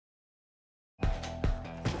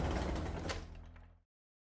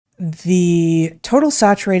the total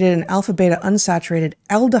saturated and alpha beta unsaturated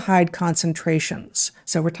aldehyde concentrations.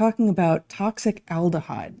 So we're talking about toxic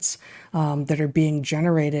aldehydes that are being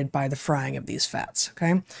generated by the frying of these fats,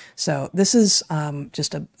 okay? So this is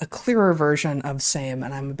just a clearer version of same,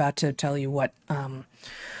 and I'm about to tell you what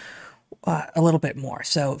a little bit more.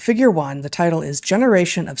 So figure 1, the title is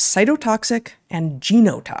Generation of Cytotoxic and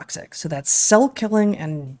Genotoxic. So that's cell-killing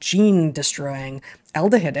and gene-destroying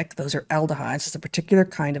aldehydic, those are aldehydes, it's a particular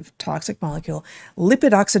kind of toxic molecule,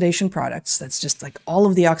 lipid oxidation products, that's just like all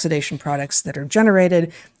of the oxidation products that are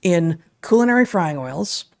generated in culinary frying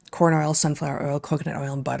oils, corn oil, sunflower oil, coconut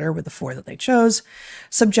oil, and butter were the 4 that they chose,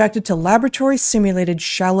 subjected to laboratory-simulated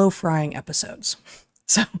shallow frying episodes.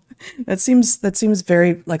 So that seems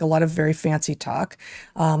very like a lot of very fancy talk,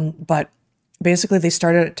 but basically they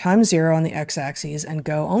started at time 0 on the x-axis and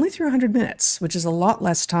go only through 100 minutes, which is a lot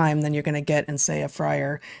less time than you're going to get in, say, a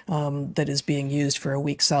fryer that is being used for a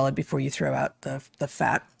week solid before you throw out the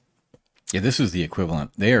fat. Yeah, this is the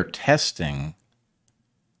equivalent. They are testing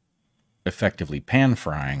effectively pan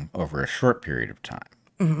frying over a short period of time.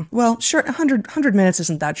 Mm-hmm. Well, sure, 100 minutes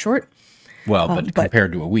isn't that short. Well, but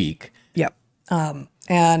compared to a week. Yep.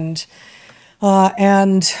 And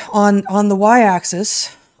on the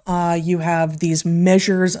y-axis, you have these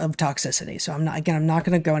measures of toxicity. So I'm not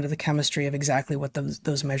going to go into the chemistry of exactly what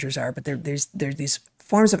those measures are, but there's these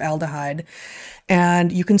forms of aldehyde,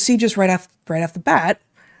 and you can see just right off the bat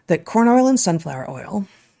that corn oil and sunflower oil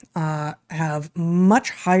have much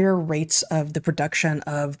higher rates of the production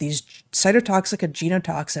of these cytotoxic and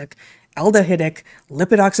genotoxic aldehydic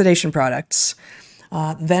lipid oxidation products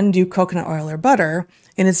than do coconut oil or butter.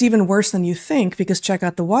 And it's even worse than you think, because check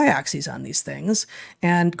out the y-axes on these things.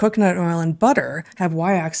 And coconut oil and butter have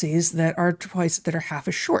y-axes that are half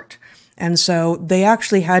as short. And so they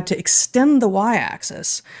actually had to extend the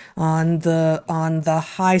y-axis on the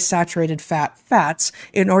high saturated fats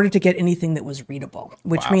in order to get anything that was readable,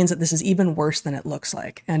 which means that this is even worse than it looks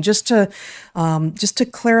like. And just to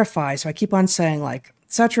clarify, so I keep on saying, like,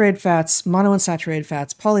 saturated fats, monounsaturated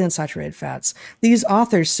fats, polyunsaturated fats, these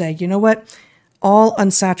authors say, you know what? All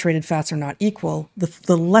unsaturated fats are not equal.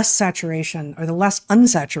 The less saturation or the less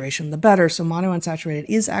unsaturation, the better. So monounsaturated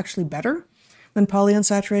is actually better than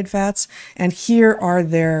polyunsaturated fats. And here are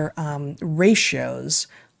their ratios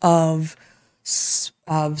of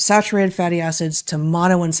saturated fatty acids to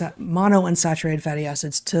monounsaturated fatty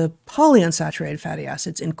acids to polyunsaturated fatty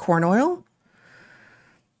acids in corn oil.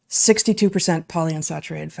 62%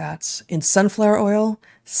 polyunsaturated fats. In sunflower oil,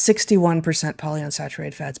 61%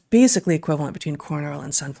 polyunsaturated fats, basically equivalent between corn oil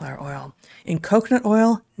and sunflower oil. In coconut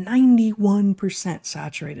oil, 91%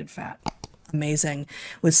 saturated fat. Amazing.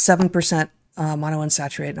 With 7%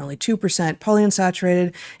 monounsaturated and only 2%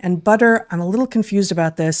 polyunsaturated. And butter, I'm a little confused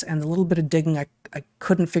about this, and a little bit of digging, I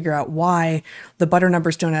couldn't figure out why the butter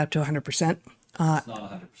numbers don't add up to 100%. It's not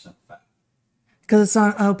 100% fat. Because it's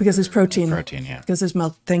not, because there's protein. Protein, yeah. Because there's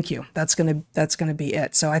milk. Thank you. That's gonna be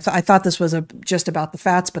it. So I thought this was just about the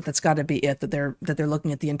fats, but that's got to be it. That they're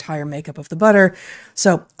looking at the entire makeup of the butter.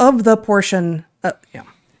 So of the portion,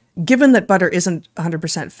 given that butter isn't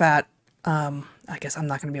 100% fat, I guess I'm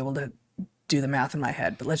not going to be able to do the math in my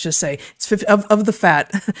head. But let's just say it's 50, of the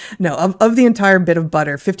fat. No, of the entire bit of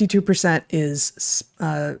butter, 52%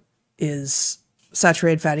 is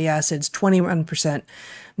saturated fatty acids, 21%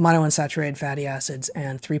 monounsaturated fatty acids,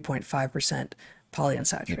 and 3.5%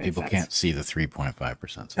 polyunsaturated Yeah, people fats. can't see the 3.5%,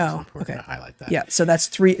 so it's important to highlight that. Yeah, so that's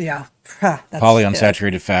three. Yeah, that's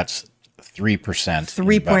Polyunsaturated fats, 3%.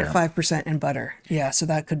 3.5% in butter. Yeah, so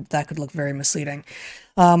that could look very misleading.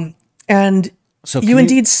 And So you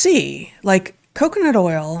indeed see, like, coconut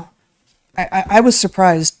oil. I was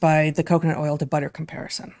surprised by the coconut oil to butter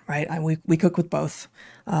comparison. Right, we cook with both.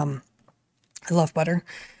 I love butter.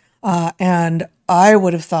 And I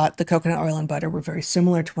would have thought the coconut oil and butter were very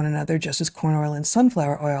similar to one another, just as corn oil and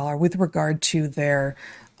sunflower oil are with regard to their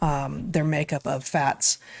makeup of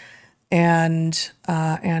fats. And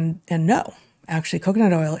no, actually,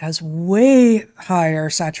 coconut oil has way higher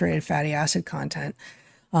saturated fatty acid content,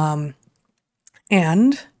 and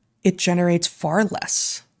it generates far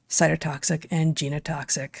less cytotoxic and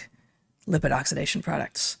genotoxic lipid oxidation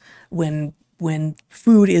products when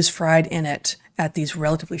food is fried in it at these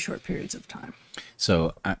relatively short periods of time.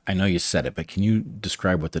 So I know you said it, but can you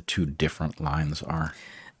describe what the two different lines are?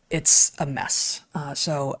 It's a mess.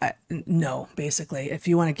 No, basically. If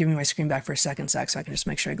you want to give me my screen back for a second, Zach, so I can just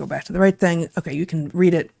make sure I go back to the right thing. Okay, you can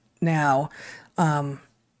read it now.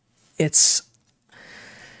 It's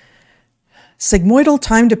sigmoidal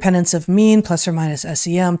time dependence of mean plus or minus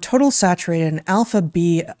SEM, total saturated and alpha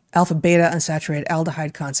B alpha beta unsaturated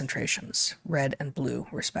aldehyde concentrations, red and blue,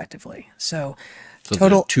 respectively. So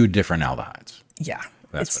total 2 different aldehydes. Yeah.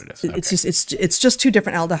 That's what it is. It's just 2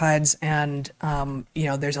 different aldehydes, and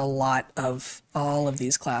there's a lot of all of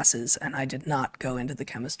these classes, and I did not go into the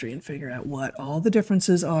chemistry and figure out what all the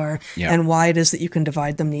differences are and why it is that you can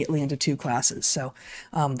divide them neatly into 2 classes. So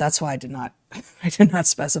that's why I did not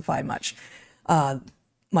specify much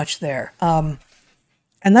there. And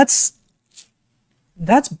that's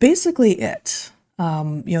basically it.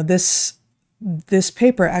 This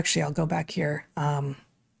paper, actually, I'll go back here.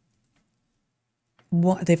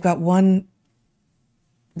 They've got one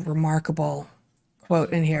remarkable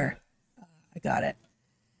quote in here. I got it.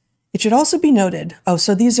 It should also be noted. Oh,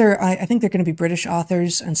 so these are, I think they're going to be British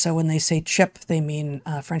authors. And so when they say chip, they mean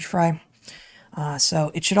French fry.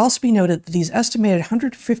 So it should also be noted that these estimated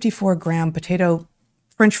 154 gram potato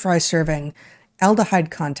French fry serving aldehyde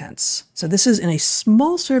contents. So this is in a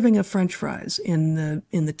small serving of French fries in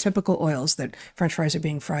the typical oils that French fries are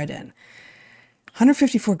being fried in.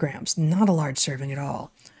 154 grams, not a large serving at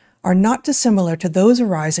all, are not dissimilar to those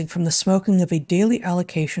arising from the smoking of a daily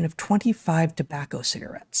allocation of 25 tobacco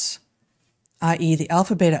cigarettes, i.e. the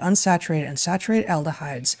alpha-beta unsaturated and saturated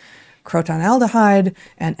aldehydes, crotonaldehyde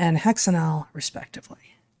and N-hexanol,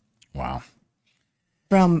 respectively. Wow.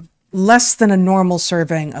 From less than a normal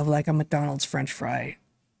serving of like a McDonald's French fry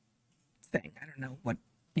thing. I don't know what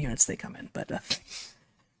units they come in, but...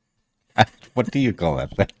 What do you call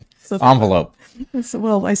that? Envelope.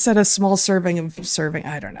 Well, I said a small serving of serving.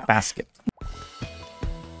 I don't know. Basket.